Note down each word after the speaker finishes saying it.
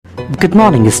Good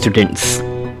morning, students.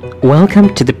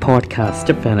 Welcome to the podcast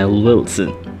of Anil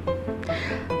Wilson.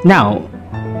 Now,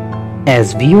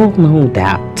 as we all know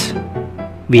that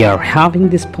we are having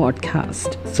this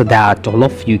podcast so that all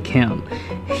of you can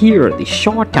hear the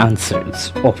short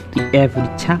answers of every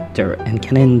chapter and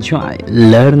can enjoy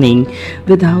learning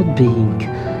without being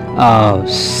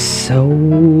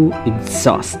so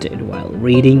exhausted while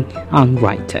reading and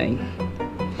writing.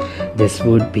 This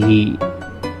would be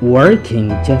working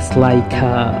just like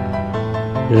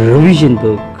a revision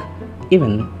book,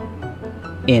 even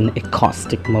in a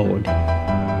caustic mode.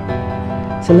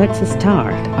 So let's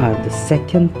start the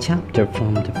second chapter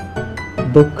from the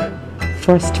book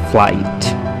First Flight.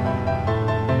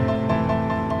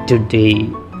 Today,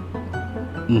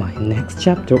 my next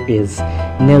chapter is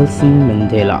Nelson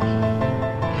Mandela,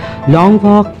 Long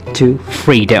Walk to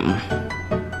Freedom.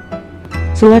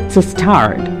 So let's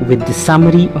start with the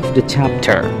summary of the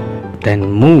chapter, then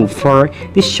move for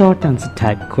the short answer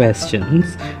type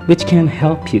questions which can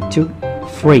help you to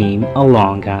frame a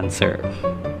long answer.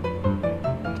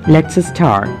 Let's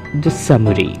start the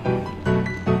summary.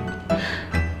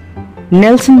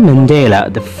 Nelson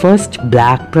Mandela, the first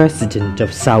black president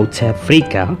of South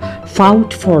Africa,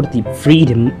 fought for the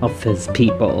freedom of his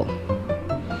people.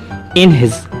 In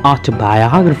his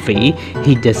autobiography,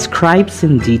 he describes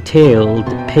in detail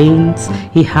the pains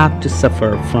he had to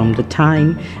suffer from the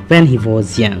time when he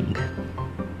was young.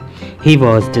 He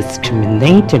was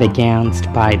discriminated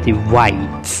against by the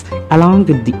whites along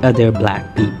with the other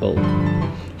black people.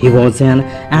 He was an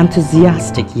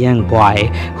enthusiastic young boy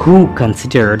who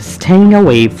considered staying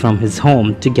away from his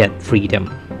home to get freedom.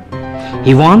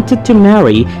 He wanted to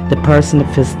marry the person of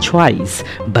his choice,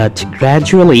 but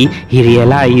gradually he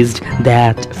realized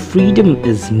that freedom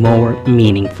is more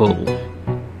meaningful.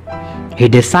 He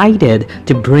decided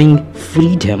to bring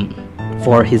freedom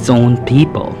for his own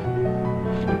people.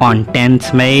 On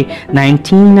 10th May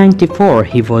 1994,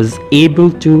 he was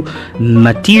able to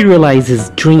materialize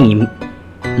his dream,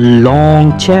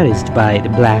 long cherished by the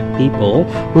black people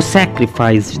who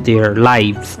sacrificed their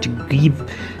lives to give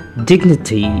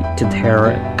dignity to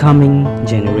their coming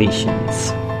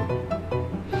generations.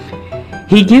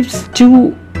 He gives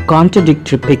two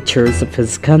contradictory pictures of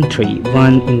his country,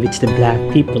 one in which the black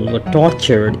people were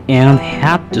tortured and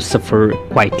had to suffer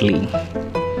quietly.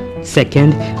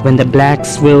 Second, when the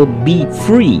blacks will be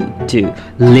free to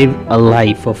live a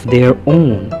life of their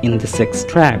own. In this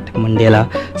extract, Mandela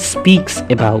speaks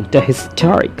about a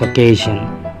historic occasion,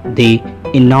 the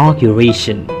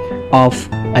inauguration of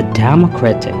a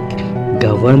democratic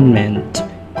government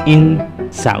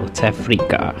in South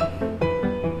Africa.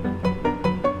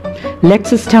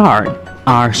 Let's start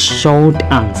our short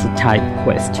answer type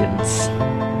questions.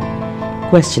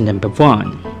 Question number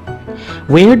 1.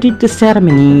 Where did the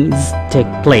ceremonies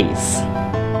take place?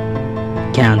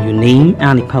 Can you name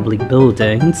any public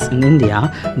buildings in India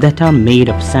that are made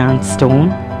of sandstone?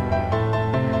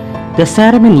 The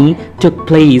ceremony took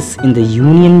place in the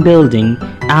Union Building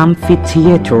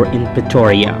Amphitheatre in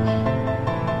Pretoria.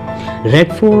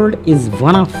 Red Fort is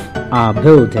one of our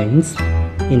buildings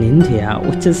in India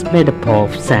which is made up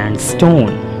of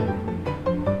sandstone.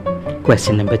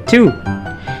 Question number 2.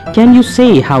 Can you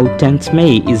say how 10th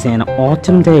May is an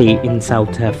autumn day in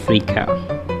South Africa?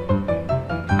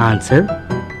 Answer.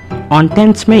 On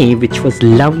 10th May, which was a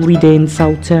lovely day in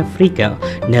South Africa,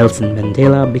 Nelson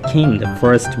Mandela became the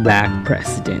first black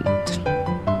president.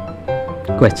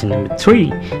 Question number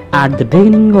 3. At the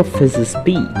beginning of his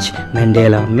speech,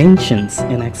 Mandela mentions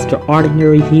an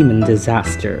extraordinary human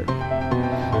disaster.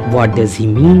 What does he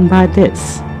mean by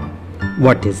this?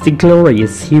 What is the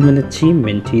glorious human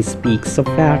achievement he speaks of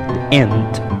at the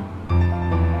end?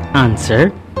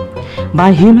 Answer.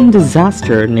 By human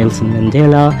disaster, Nelson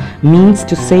Mandela means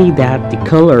to say that the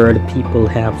colored people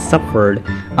have suffered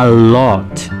a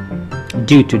lot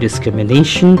due to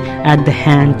discrimination at the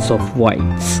hands of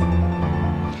whites.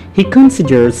 He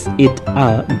considers it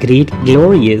a great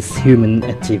glorious human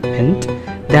achievement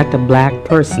that a black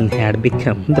person had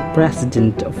become the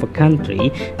president of a country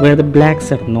where the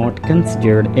blacks are not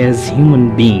considered as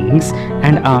human beings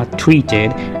and are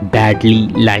treated badly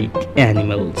like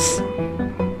animals.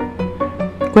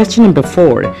 Question number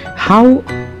 4.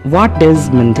 What does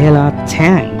Mandela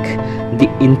thank the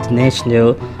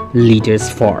international leaders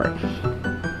for?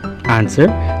 Answer.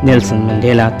 Nelson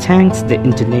Mandela thanks the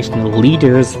international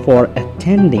leaders for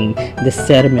attending the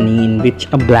ceremony in which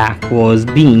a black was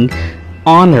being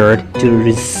honored to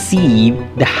receive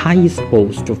the highest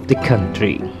post of the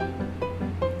country.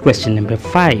 Question number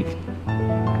 5.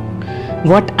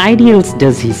 What ideals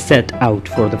does he set out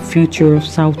for the future of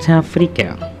South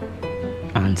Africa?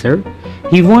 Answer.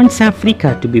 He wants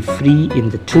Africa to be free in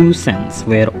the true sense,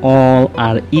 where all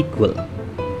are equal.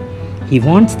 He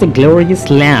wants the glorious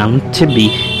land to be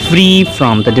free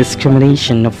from the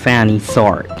discrimination of any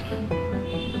sort.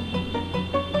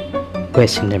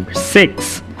 Question number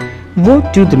 6.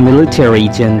 What do the military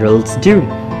generals do?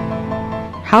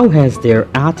 How has their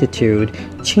attitude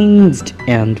changed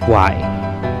and why?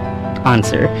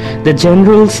 Answer. The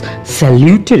generals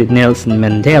saluted Nelson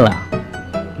Mandela.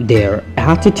 Their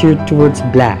attitude towards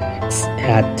blacks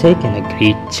had taken a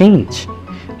great change.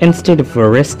 Instead of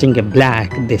arresting a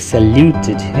black, they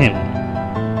saluted him.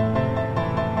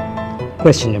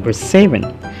 Question number 7.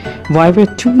 Why were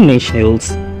two national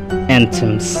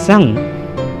anthems sung?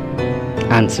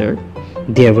 Answer.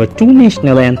 There were two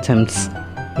national anthems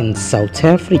in South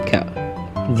Africa,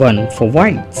 one for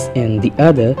whites and the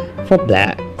other for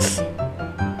blacks.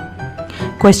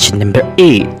 Question number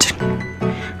 8.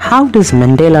 How does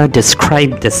Mandela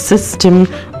describe the system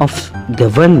of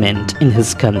government in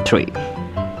his country?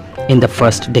 In the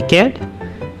first decade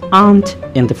and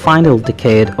in the final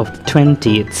decade of the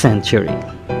 20th century.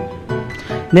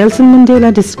 Nelson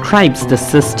Mandela describes the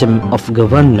system of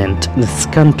government in his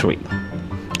country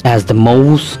as the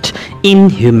most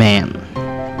inhumane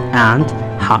and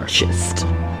harshest.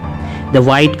 The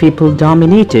white people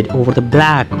dominated over the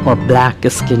black or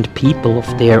black-skinned people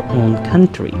of their own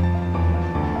country.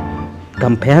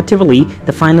 Comparatively,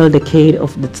 the final decade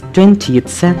of the 20th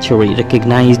century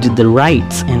recognized the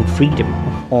rights and freedom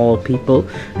of all people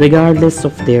regardless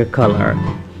of their color.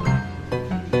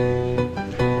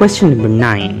 Question number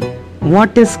 9.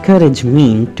 What does courage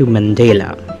mean to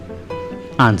Mandela?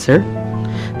 Answer.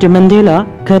 To Mandela,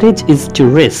 courage is to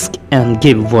risk and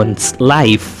give one's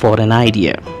life for an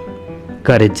idea.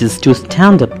 Courage is to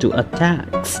stand up to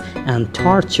attacks and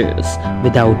tortures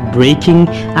without breaking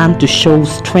and to show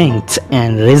strength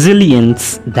and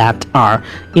resilience that are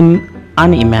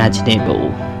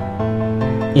unimaginable.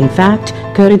 In fact,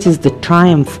 courage is the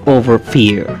triumph over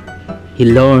fear. He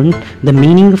learned the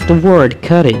meaning of the word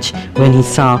courage when he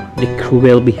saw the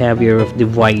cruel behavior of the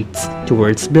whites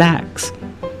towards blacks.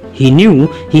 He knew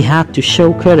he had to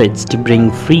show courage to bring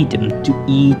freedom to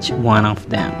each one of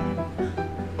them.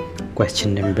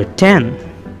 Question number 10.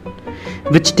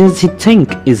 Which does he think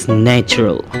is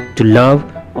natural, to love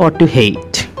or to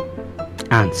hate?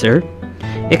 Answer.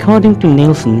 According to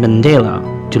Nelson Mandela,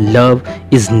 to love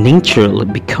is natural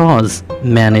because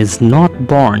man is not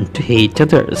born to hate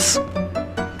others.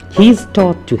 He is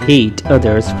taught to hate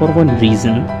others for one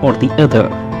reason or the other.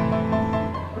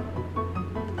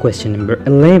 Question number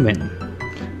 11.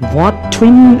 What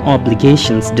twin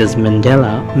obligations does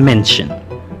Mandela mention?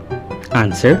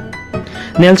 Answer.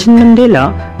 Nelson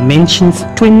Mandela mentions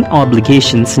twin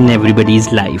obligations in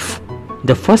everybody's life.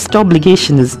 The first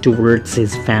obligation is towards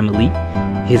his family,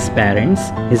 his parents,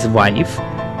 his wife,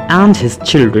 and his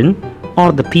children,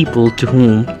 or the people to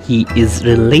whom he is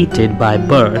related by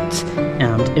birth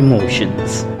and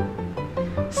emotions.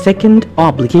 Second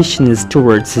obligation is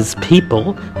towards his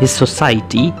people, his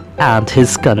society, and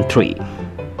his country.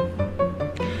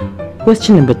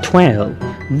 Question number 12.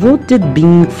 What did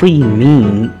being free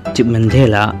mean to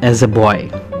Mandela as a boy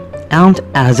and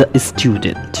as a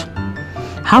student?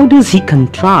 How does he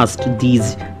contrast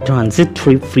these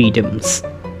transitory freedoms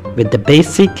with the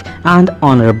basic and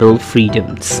honorable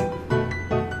freedoms?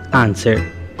 Answer.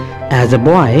 As a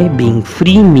boy, being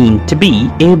free meant to be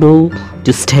able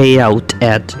to stay out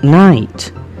at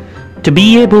night, to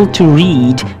be able to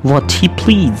read what he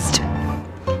pleased,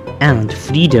 and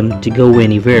freedom to go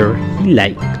anywhere he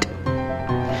liked.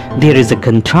 There is a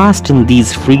contrast in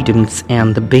these freedoms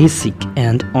and the basic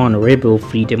and honorable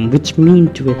freedom which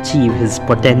mean to achieve his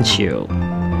potential.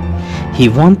 He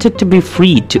wanted to be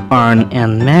free to earn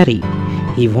and marry.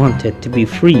 He wanted to be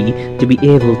free to be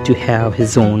able to have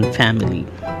his own family.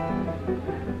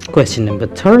 Question number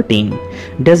 13.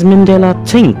 Does Mandela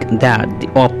think that the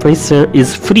oppressor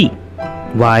is free?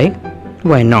 Why?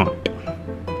 Why not?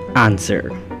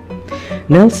 Answer.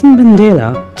 Nelson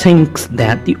Mandela thinks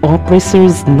that the oppressor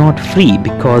is not free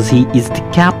because he is the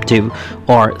captive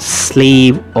or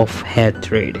slave of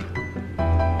hatred.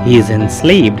 He is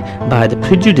enslaved by the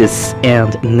prejudice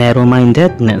and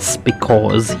narrow-mindedness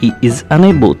because he is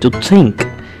unable to think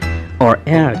or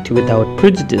act without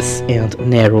prejudice and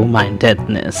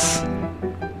narrow-mindedness.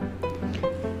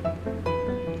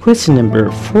 Question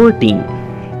number 14.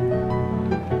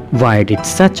 Why did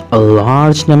such a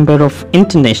large number of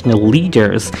international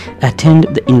leaders attend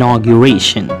the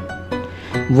inauguration?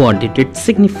 What did it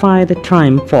signify the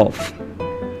triumph of?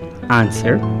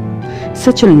 Answer.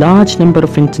 Such a large number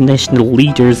of international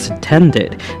leaders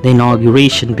attended the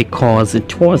inauguration because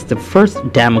it was the first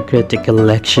democratic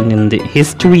election in the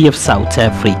history of South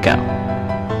Africa.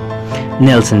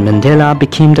 Nelson Mandela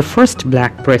became the first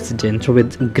black president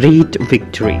with great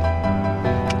victory.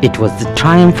 It was the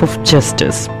triumph of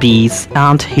justice, peace,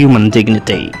 and human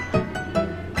dignity.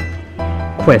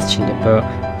 Question number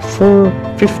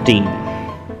 415.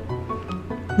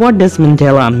 What does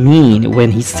Mandela mean when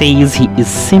he says he is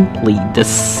simply the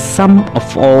sum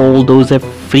of all those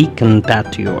African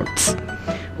patriots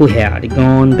who had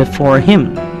gone before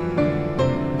him?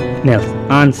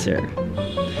 Answer.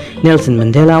 Nelson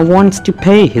Mandela wants to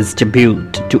pay his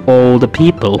tribute to all the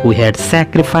people who had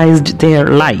sacrificed their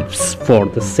lives for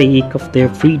the sake of their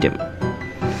freedom.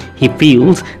 He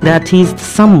feels that he is the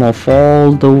sum of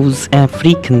all those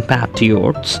African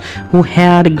patriots who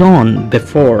had gone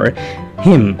before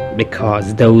him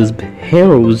because those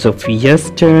heroes of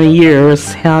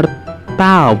yesteryears had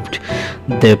paved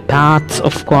the paths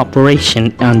of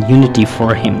cooperation and unity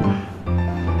for him.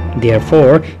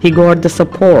 Therefore, he got the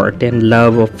support and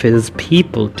love of his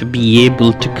people to be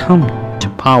able to come to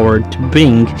power to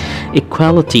bring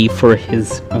equality for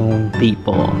his own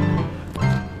people.